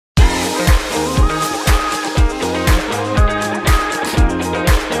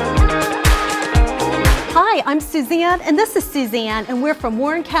Suzanne, and this is Suzanne, and we're from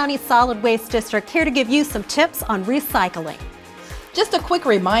Warren County Solid Waste District, here to give you some tips on recycling. Just a quick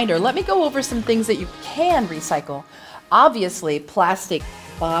reminder, let me go over some things that you can recycle. Obviously, plastic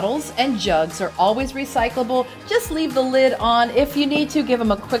bottles and jugs are always recyclable. Just leave the lid on. If you need to, give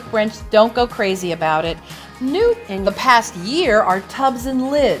them a quick rinse. Don't go crazy about it. New in the past year are tubs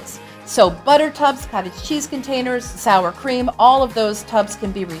and lids. So butter tubs, cottage cheese containers, sour cream, all of those tubs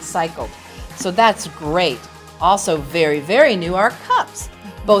can be recycled. So that's great. Also very, very new are cups.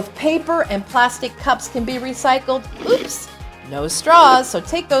 Both paper and plastic cups can be recycled. Oops, no straws, so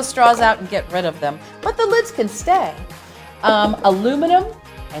take those straws out and get rid of them. But the lids can stay. Aluminum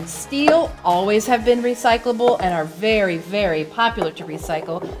and steel always have been recyclable and are very, very popular to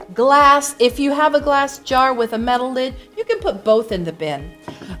recycle. Glass, if you have a glass jar with a metal lid, you can put both in the bin.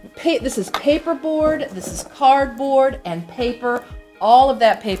 This is paperboard, this is cardboard and paper. All of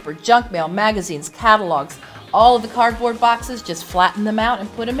that paper, junk mail, magazines, catalogs, all of the cardboard boxes, just flatten them out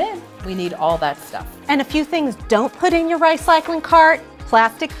and put them in. We need all that stuff. And a few things don't put in your recycling cart.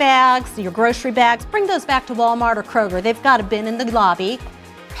 Plastic bags, your grocery bags, bring those back to Walmart or Kroger. They've got a bin in the lobby.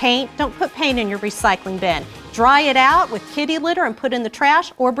 Paint, don't put paint in your recycling bin. Dry it out with kitty litter and put in the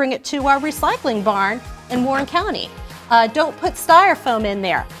trash, or bring it to our recycling barn in Warren County. Don't put styrofoam in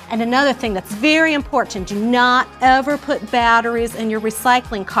there. And another thing that's very important, do not ever put batteries in your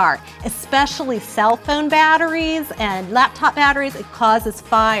recycling cart, especially cell phone batteries and laptop batteries. It causes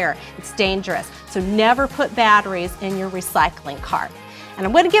fire. It's dangerous. So never put batteries in your recycling cart. And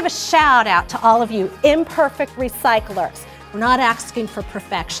I'm going to give a shout out to all of you imperfect recyclers. We're not asking for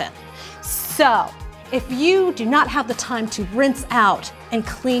perfection. So if you do not have the time to rinse out and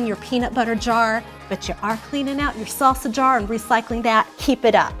clean your peanut butter jar, but you are cleaning out your salsa jar and recycling that, keep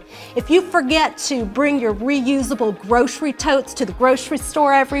it up. If you forget to bring your reusable grocery totes to the grocery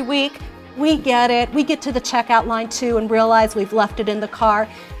store every week, we get it. We get to the checkout line too and realize we've left it in the car.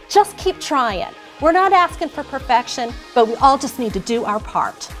 Just keep trying. We're not asking for perfection, but we all just need to do our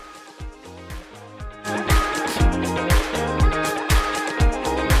part.